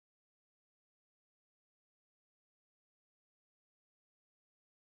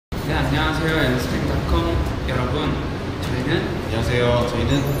네, 안녕하세요. 연습생.com 여러분. 안녕하세요.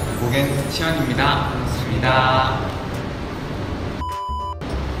 저희는 고겐 시현입니다. 반갑습니다.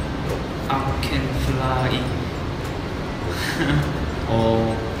 I can fly.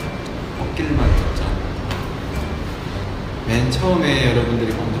 어깨만 걷자. 맨 처음에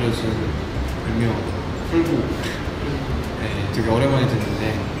여러분들이 만들어준 별명 쿨국. 네, 되게 오랜만에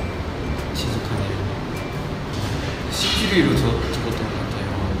듣는데 친숙하네요. CQB로 적었던 것 같아요.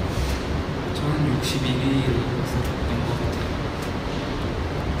 저는 61위로 썼던 것 같아요.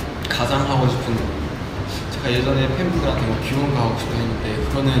 가장 하고 싶은, 제가 예전에 팬분들한테 뭐 귀여운 거 하고 싶어 했는데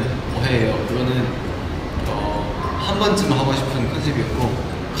그거는 오해예요. 그거는 한 번쯤 하고 싶은 컨셉이었고,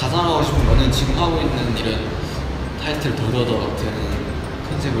 가장 하고 싶은 거는 지금 하고 있는 이런 타이틀 더더더 같은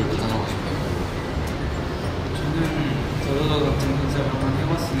컨셉을 가장 하고 싶어요. 저는 더더더 같은 컨셉을 한번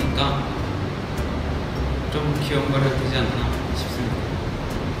해봤으니까 좀 귀여운 걸 해도 되지 않나 싶습니다.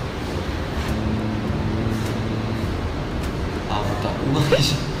 맞다.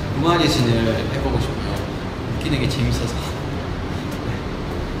 음악의 신을 해보고 싶어요. 웃기는 게 재밌어서.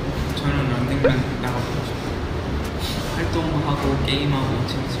 저는 런닝맨 나가보고 싶어요. 활동하고 게임하고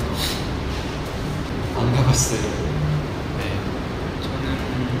재밌어요. 안 가봤어요. 네. 저는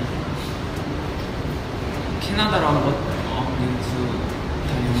캐나다로 한번 연수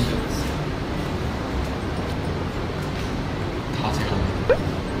다녀온 적 있어요. 다 제가 합니다.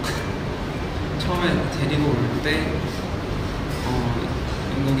 처음에 데리고 올 때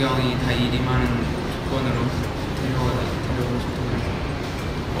영국이 형이 다 일이 많은 조건으로 데려오고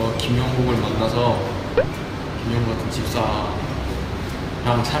싶어요. 김영국을 만나서 김영국 같은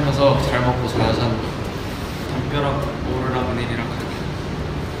집사랑 살면서 잘 먹고 잘 사는 거. 담벼락 오르락 내리락 하기.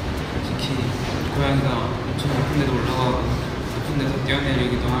 솔직히 고양이가 엄청 높은 데도 올라가고 높은 데서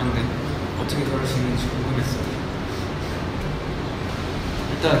뛰어내리기도 하는데 어떻게 그럴 수 있는지 궁금했어요.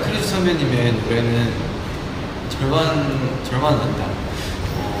 일단 크리스 선배님의 노래는 절반은 아니다.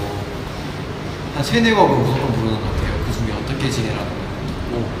 한 3-4곡을 무조건 부르는 것 같아요. 그 중에 어떻게 지내라는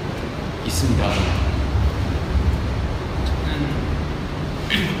곡 있습니다. 저는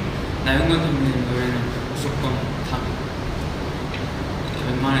나영건 선배님 노래는 무조건 다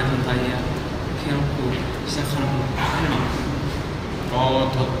웬만해선 다 해놓고 시작하는 거 할 만큼. 더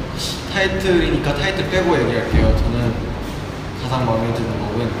타이틀이니까 타이틀 빼고 얘기할게요. 저는 가장 마음에 드는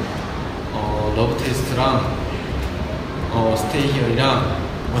곡은 러브 테이스트랑 스테이 히어이랑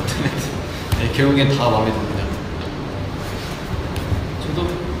원터넷. 네, 결국엔 다 마음에 듭니다. 저도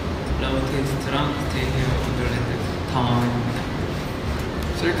러브 테이스트랑 스테이 히어 원더랜드 다 마음에 듭니다.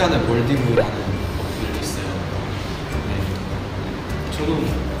 쓸까는 몰딩우라는 곡이 있어요. 네. 저도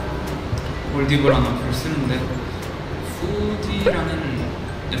몰디브라는 어플을 쓰는데 푸디라는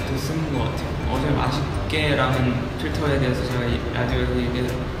앱도 쓰는 것 같아요. 어제 맛있게라는 필터에 대해서 제가 라디오에서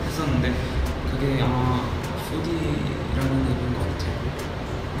얘기했었는데 그게 아마 푸디라는 앱인 것 같아요.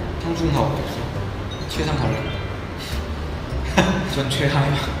 청중하고 없어. 최상 갈래? 전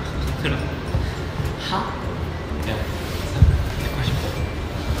최하야. 하? 야, 180도.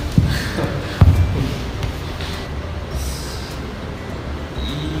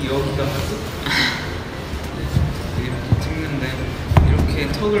 여기가 이렇게 찍는데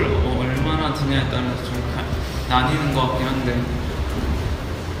이렇게 턱을 얼마나 드냐에 따라서 좀 나뉘는 것 같긴 한데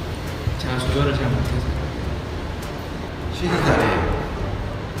제가 조절을 잘 못해서. 쉬는 날에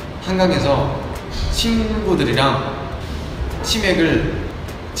한강에서 친구들이랑 치맥을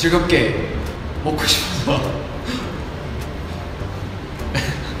즐겁게 먹고 싶어서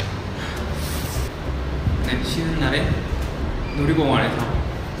네, 쉬는 날에 놀이공원에서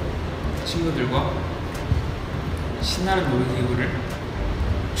친구들과 신나는 놀이기구를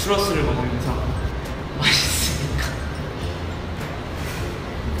추러스를 먹으면서 맛있으니까.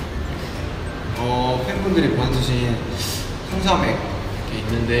 팬분들이 보내주신 홍삼액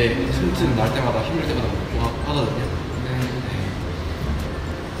있는데 숨튼 날 때마다 힘들 때마다 먹고 하거든요. 네.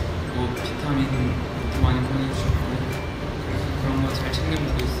 뭐 비타민도 많이 보내주셨고 그래서 그런 거 잘 챙겨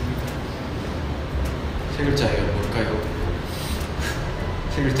먹고 있습니다. 세 글자예요. 뭘까요?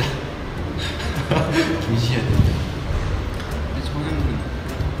 세 글자. 김시현. 근데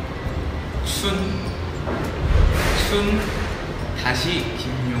저는 다시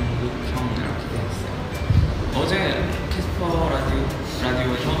김용국 형 이렇게 되었어요. 어제 캐스퍼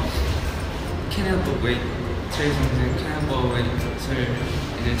라디오에서 캐네버 웨이 트레이son스의 캐네버 웨이를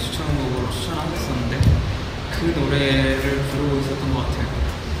이제 추천곡으로 추천하셨었는데 그 노래를 부르고 있었던 것 같아요.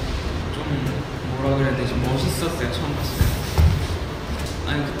 좀 뭐라 그래야 되지? 멋있었어요. 처음 봤을 때.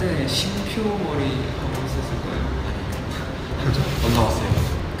 아니 그때 심표 머리 하고 있었을 거예요. 안 나왔어요.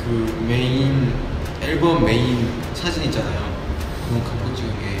 그 메인 앨범 메인 사진 있잖아요. 너무 감동 찍은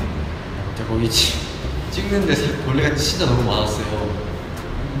게 진짜 거기 찍는데 벌레가 진짜 너무 많았어요.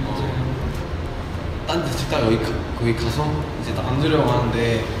 딴 데 딱 거기 가서 이제 남으려고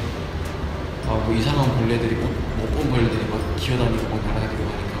하는데 뭐 이상한 벌레들이 못 본 벌레들이 막 기어다니고 막 날아다니고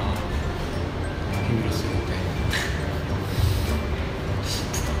하니까 너무 힘들었어요 그때.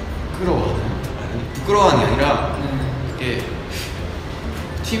 부끄러워하나요? 아니 부끄러워하는 게 아니라 이게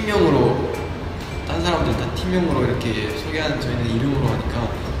팀명으로 딴 사람들 다 팀명으로 이렇게 소개하는 저희는 이름으로 하니까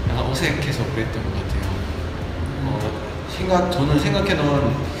약간 어색해서 그랬던 것 같아요. 저는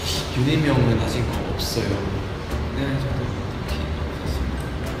생각해놓은 유닛명은 아직 없어요. 네, 저도 딱히 없었습니다.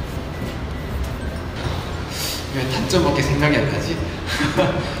 왜 단점밖에 생각이 안 나지?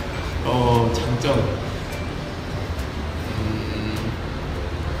 장점.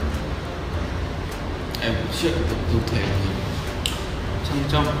 시작 때부터 해요.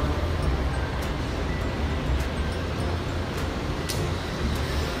 장점.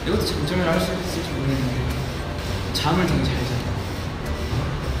 이것도 장점이라 할 수 있을지 모르겠는데 잠을 되게 잘 자요.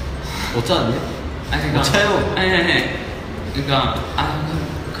 못 자는데? 아니 그러니까 못 자요. 아니 그러니까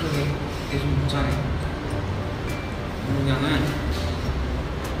그러게 이게 좀 못 자네. 뭐냐면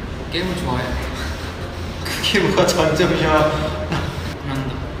게임을 좋아해. 그게 뭐가 장점이야?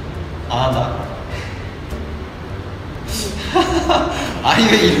 한다. 나? 아니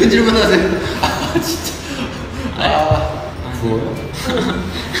왜 이런 질문 하세요? 진짜. 부어요?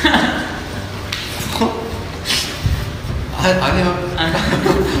 아니요.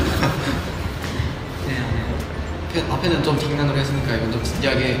 네, 아니요. 앞에는 좀 장난으로 했으니까 이건 좀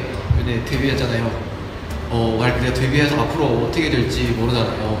진지하게. 근데 데뷔했잖아요. 말 그대로 데뷔해서 앞으로 어떻게 될지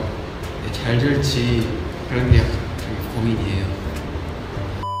모르잖아요. 네, 잘 될지 그런 게 약간 좀 고민이에요.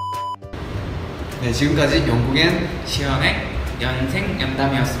 네, 지금까지 영국엔 시연의 연생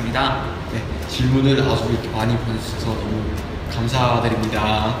연담이었습니다. 네, 질문을 아주 이렇게 많이 보내주셔서 너무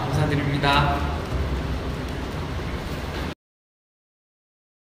감사드립니다. 감사드립니다.